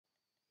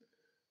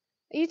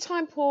Are you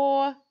time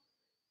poor?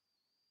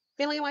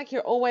 Feeling like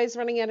you're always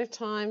running out of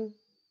time?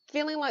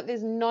 Feeling like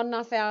there's not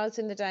enough hours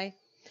in the day?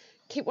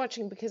 Keep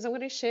watching, because I'm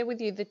going to share with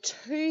you the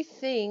 2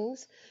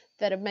 things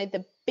that have made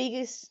the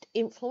biggest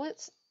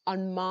influence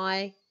on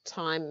my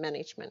time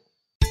management.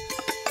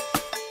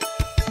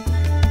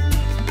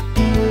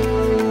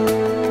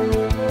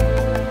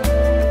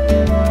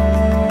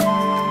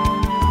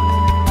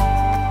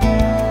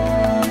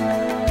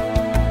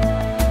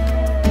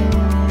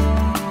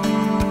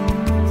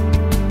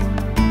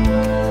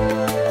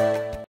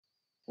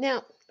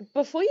 Now,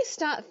 before you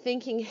start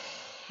thinking,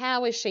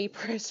 how is she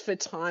pressed for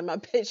time? I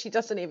bet she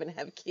doesn't even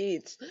have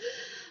kids.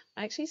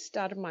 I actually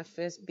started my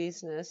first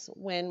business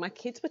when my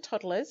kids were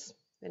toddlers.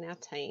 They're now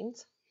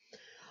teens.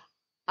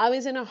 I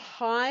was in a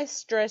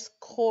high-stress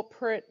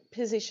corporate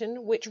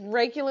position, which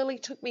regularly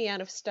took me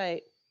out of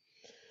state.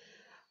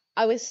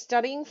 I was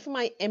studying for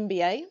my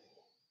MBA,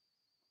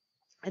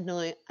 and no,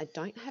 I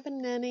don't have a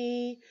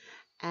nanny,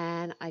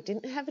 and I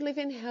didn't have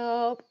live-in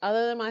help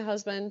other than my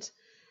husband.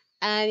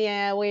 And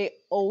yeah, we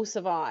all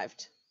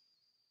survived,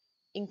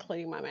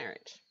 including my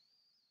marriage.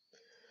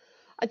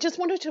 I just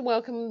wanted to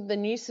welcome the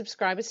new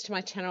subscribers to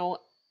my channel.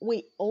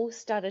 We all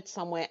started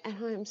somewhere, and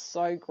I am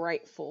so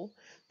grateful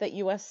that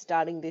you are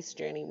starting this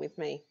journey with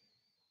me.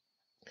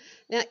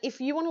 Now,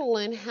 if you want to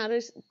learn how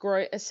to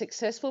grow a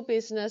successful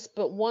business,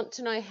 but want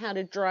to know how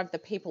to drive the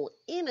people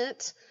in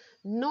it,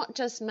 not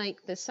just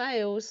make the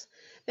sales,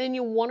 then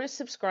you'll want to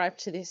subscribe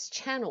to this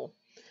channel,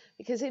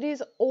 because it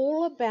is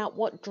all about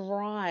what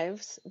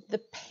drives the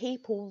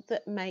people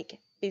that make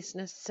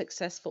business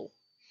successful.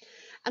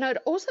 And I'd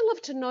also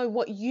love to know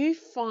what you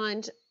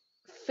find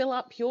fill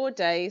up your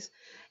days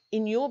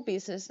in your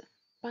business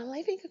by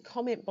leaving a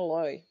comment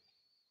below.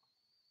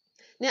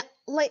 Now,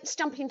 let's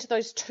jump into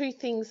those 2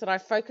 things that I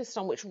focused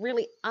on, which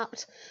really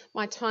upped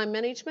my time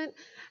management,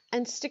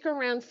 and stick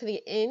around for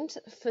the end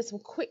for some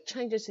quick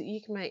changes that you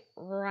can make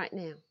right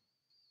now.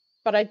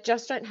 But I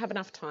just don't have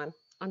enough time.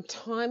 I'm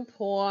time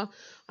poor.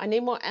 I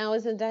need more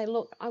hours in a day.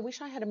 Look, I wish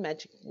I had a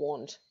magic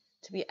wand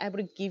to be able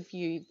to give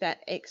you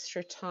that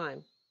extra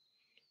time,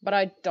 but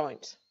I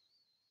don't.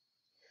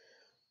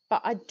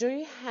 But I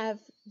do have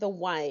the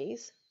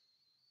ways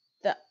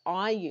that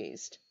I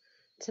used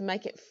to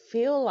make it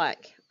feel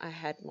like I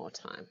had more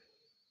time.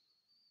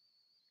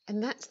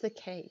 And that's the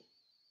key.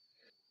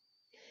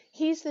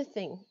 Here's the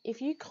thing.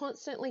 If you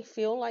constantly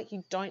feel like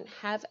you don't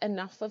have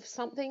enough of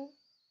something,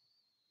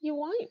 you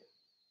won't.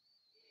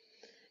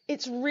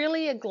 It's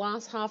really a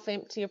glass half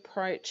empty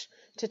approach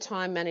to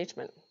time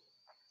management.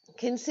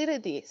 Consider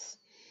this.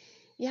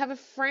 You have a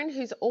friend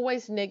who's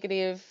always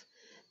negative.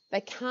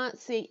 They can't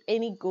see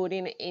any good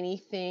in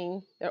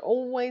anything. They're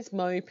always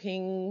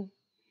moping.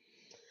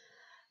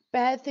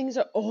 Bad things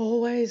are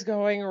always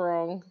going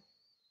wrong.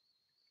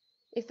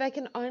 If they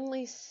can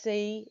only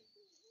see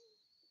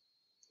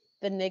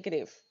the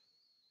negative,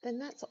 then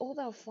that's all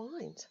they'll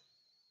find.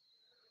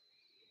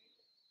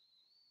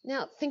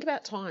 Now, think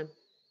about time.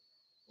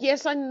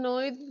 Yes, I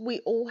know we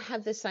all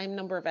have the same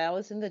number of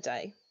hours in the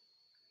day,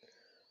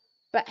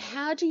 but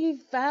how do you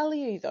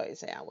value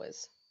those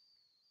hours?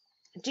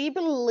 Do you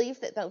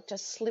believe that they'll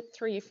just slip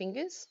through your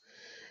fingers?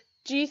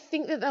 Do you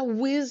think that they'll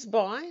whiz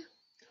by?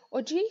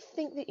 Or do you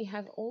think that you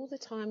have all the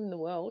time in the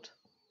world,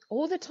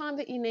 all the time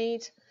that you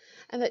need,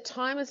 and that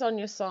time is on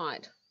your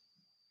side?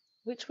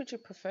 Which would you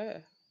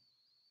prefer?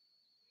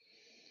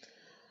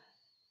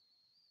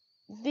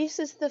 This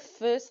is the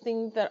first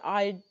thing that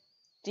I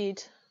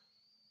did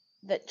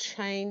that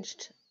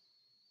changed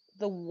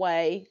the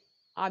way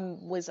I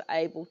was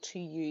able to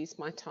use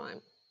my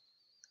time.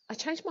 I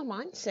changed my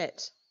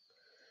mindset.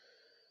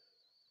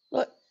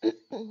 Look,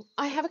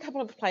 I have a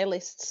couple of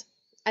playlists,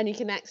 and you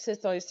can access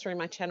those through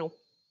my channel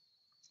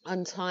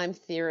on time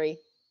theory.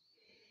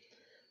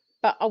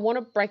 But I want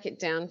to break it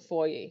down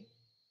for you.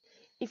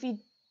 If you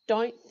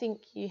don't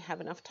think you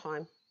have enough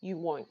time, you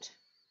won't.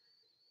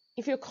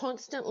 If you're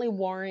constantly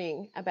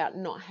worrying about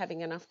not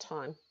having enough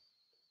time,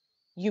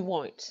 you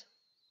won't.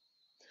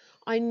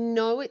 I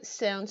know it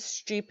sounds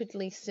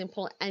stupidly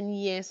simple, and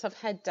yes, I've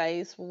had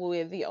days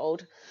where the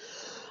old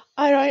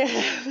I don't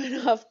have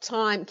enough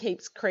time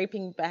keeps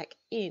creeping back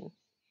in,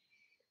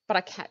 but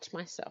I catch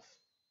myself.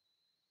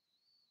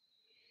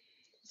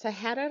 So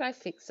how did I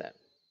fix it?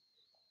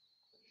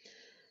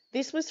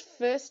 This was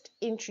first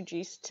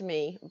introduced to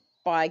me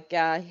by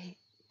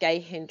Gay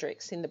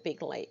Hendricks in The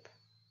Big Leap.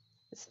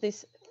 It's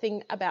this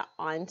thing about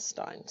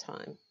Einstein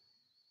time.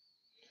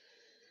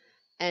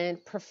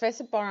 And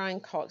Professor Brian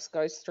Cox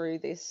goes through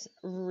this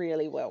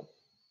really well.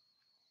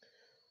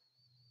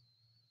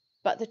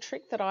 But the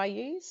trick that I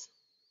use,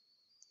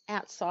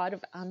 outside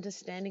of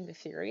understanding the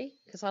theory,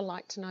 because I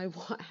like to know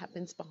what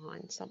happens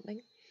behind something,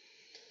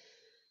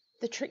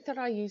 the trick that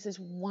I use is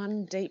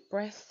one deep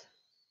breath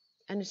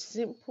and a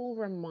simple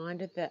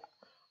reminder that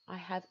I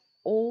have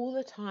all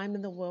the time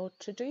in the world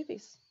to do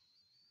this.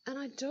 And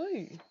I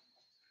do.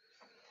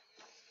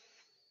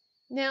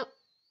 Now,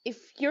 if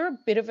you're a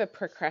bit of a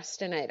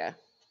procrastinator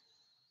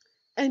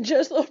and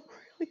just look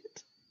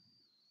brilliant,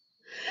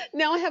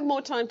 Now I have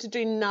more time to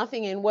do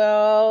nothing, and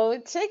well,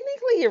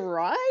 technically you're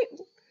right.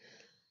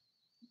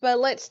 But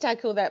let's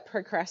tackle that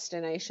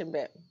procrastination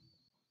bit.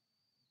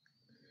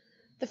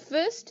 The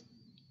first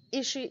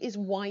issue is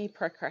why you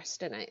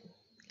procrastinate.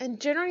 And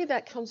generally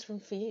that comes from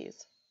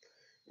fears.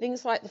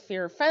 Things like the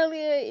fear of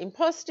failure,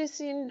 imposter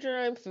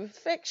syndrome,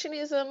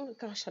 perfectionism.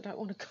 Gosh, I don't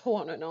want to go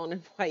on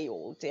and weigh you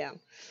all down.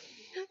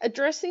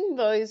 Addressing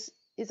those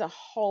is a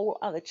whole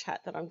other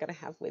chat that I'm going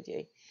to have with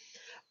you.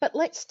 But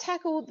let's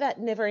tackle that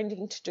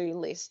never-ending to-do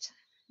list.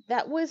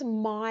 That was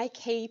my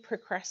key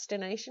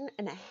procrastination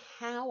and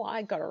how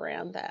I got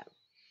around that.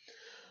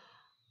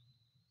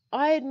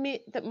 I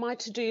admit that my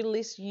to-do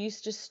list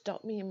used to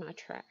stop me in my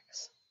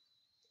tracks.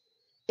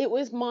 It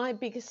was my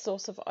biggest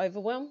source of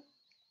overwhelm,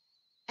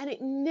 and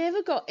it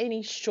never got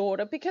any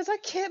shorter because I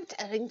kept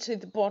adding to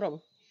the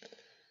bottom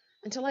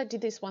until I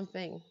did this one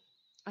thing.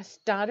 I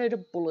started a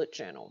bullet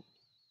journal.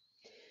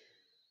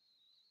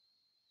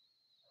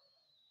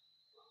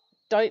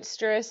 Don't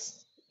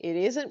stress, it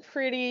isn't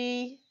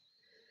pretty.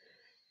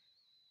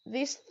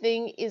 This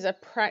thing is a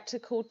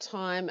practical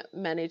time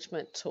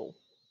management tool.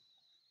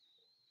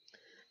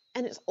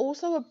 And it's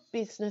also a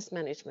business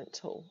management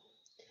tool.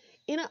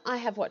 In it, I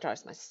have what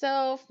drives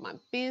myself, my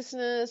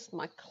business,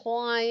 my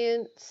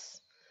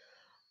clients.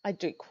 I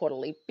do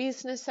quarterly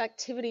business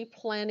activity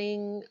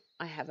planning.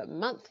 I have a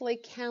monthly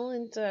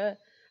calendar.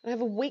 And I have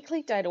a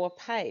weekly day to a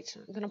page.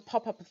 I'm going to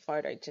pop up a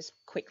photo just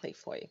quickly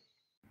for you.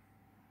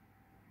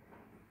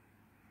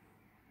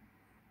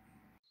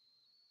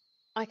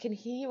 I can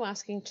hear you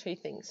asking two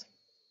things.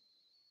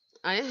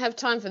 I don't have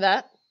time for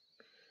that.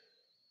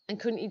 And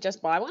couldn't you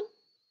just buy one?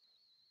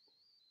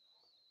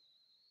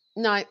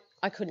 No,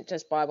 I couldn't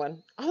just buy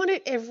one. I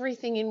wanted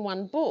everything in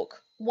one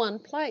book, one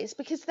place,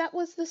 because that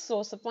was the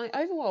source of my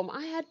overwhelm.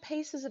 I had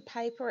pieces of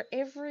paper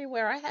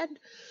everywhere. I had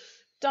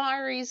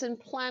diaries and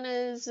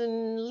planners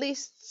and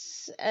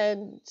lists,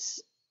 and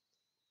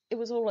it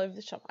was all over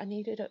the shop. I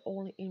needed it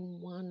all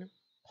in one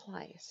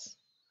place.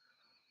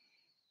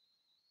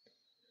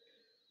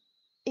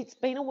 It's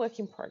been a work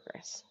in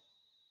progress,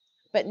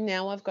 but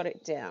now I've got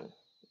it down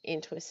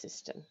into a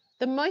system.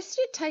 The most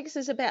it takes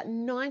is about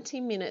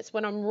 90 minutes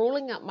when I'm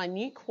rolling up my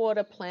new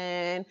quarter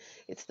plan.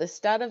 It's the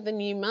start of the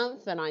new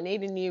month and I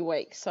need a new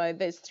week. So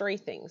there's 3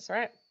 things,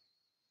 right?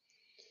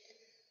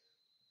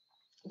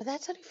 But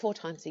that's only 4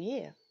 times a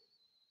year.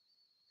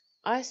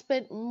 I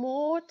spent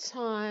more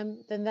time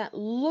than that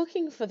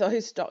looking for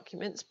those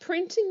documents,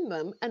 printing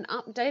them and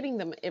updating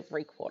them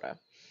every quarter.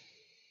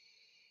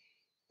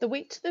 The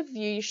week to the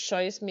view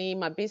shows me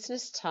my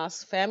business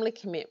tasks, family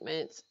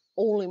commitments,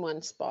 all in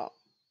one spot.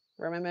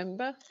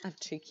 Remember, I have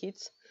 2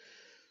 kids.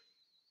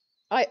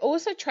 I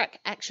also track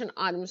action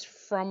items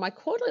from my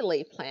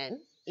quarterly plan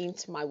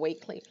into my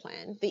weekly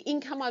plan, the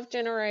income I've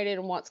generated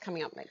and what's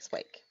coming up next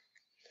week.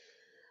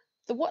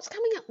 The what's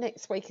coming up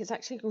next week is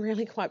actually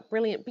really quite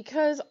brilliant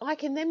because I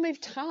can then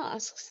move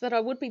tasks that I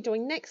would be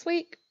doing next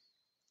week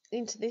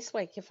into this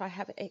week if I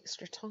have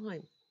extra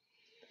time.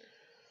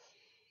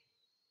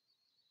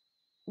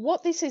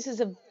 What this is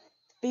a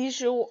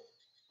visual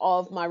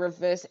of my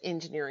reverse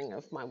engineering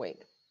of my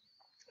week.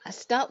 I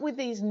start with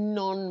these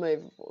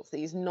non-movables,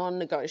 these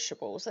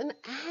non-negotiables, and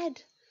add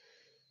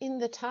in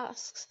the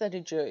tasks that are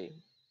due.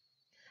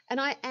 And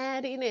I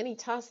add in any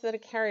tasks that are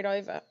carried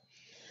over.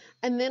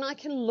 And then I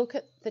can look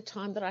at the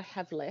time that I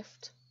have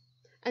left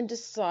and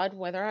decide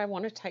whether I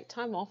want to take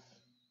time off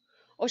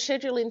or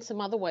schedule in some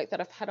other work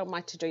that I've had on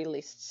my to-do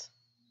lists.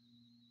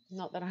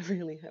 Not that I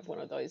really have one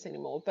of those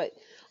anymore, but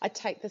I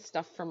take the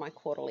stuff from my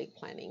quarterly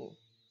planning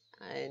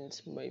and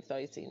move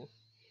those in.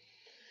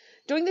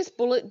 Doing this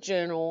bullet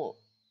journal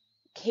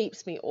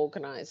keeps me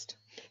organized.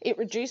 It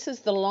reduces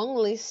the long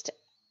list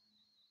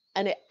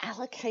and it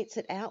allocates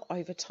it out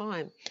over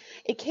time.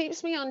 It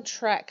keeps me on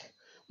track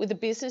with the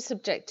business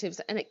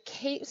objectives and it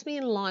keeps me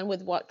in line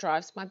with what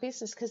drives my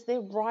business because they're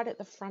right at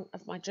the front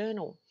of my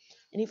journal.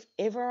 And if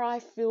ever I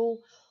feel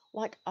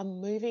like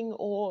I'm moving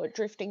or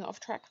drifting off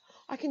track,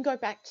 I can go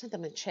back to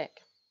them and check.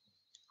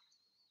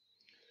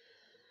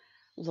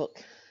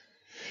 Look,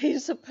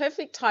 it's a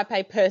perfect type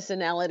A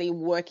personality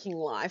working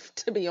life,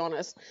 to be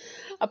honest.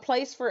 A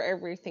place for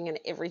everything and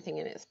everything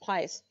in its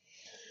place.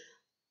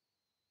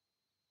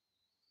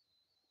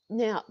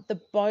 Now, the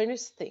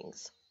bonus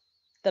things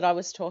that I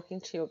was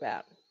talking to you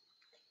about.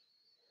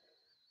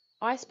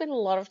 I spent a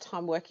lot of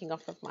time working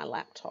off of my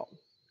laptop.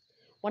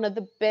 One of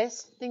the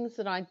best things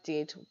that I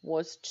did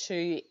was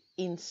to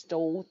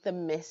install the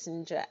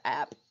Messenger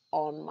app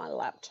on my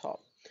laptop.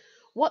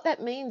 What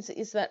that means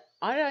is that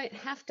I don't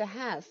have to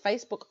have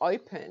Facebook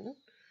open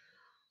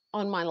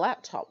on my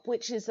laptop,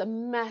 which is a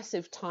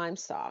massive time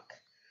suck.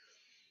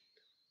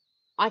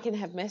 I can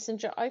have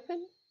Messenger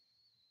open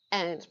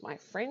and my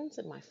friends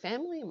and my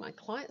family and my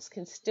clients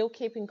can still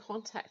keep in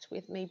contact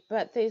with me,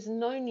 but there's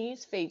no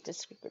newsfeed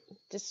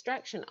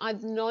distraction. I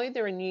know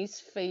there are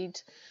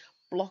newsfeed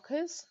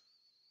blockers,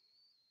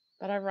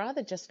 but I'd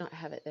rather just not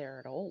have it there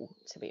at all,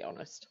 to be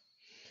honest.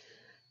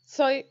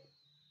 So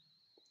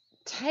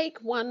take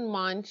one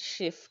mind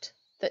shift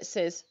that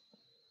says,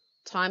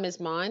 time is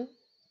mine,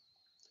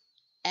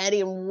 add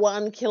in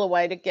 1 killer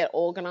way to get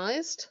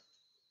organized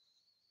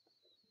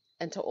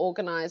and to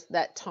organize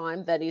that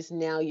time that is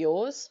now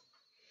yours.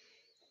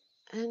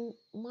 And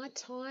my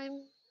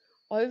time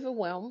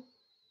overwhelm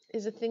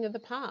is a thing of the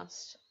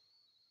past.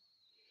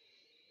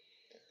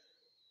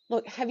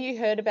 Look, have you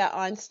heard about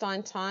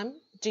Einstein time?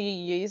 Do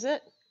you use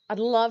it? I'd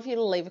love you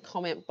to leave a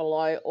comment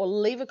below or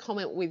leave a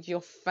comment with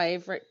your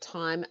favorite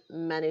time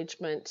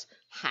management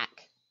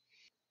hack.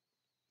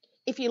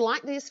 If you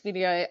like this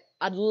video,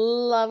 I'd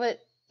love it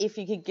if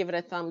you could give it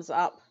a thumbs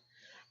up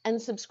and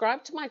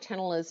subscribe to my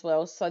channel as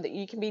well so that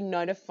you can be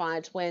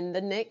notified when the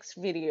next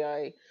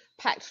video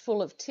packed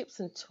full of tips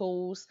and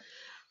tools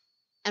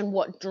and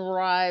what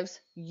drives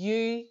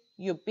you,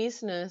 your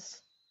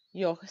business,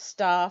 your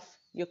staff,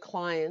 your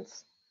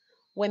clients,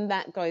 when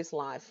that goes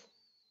live.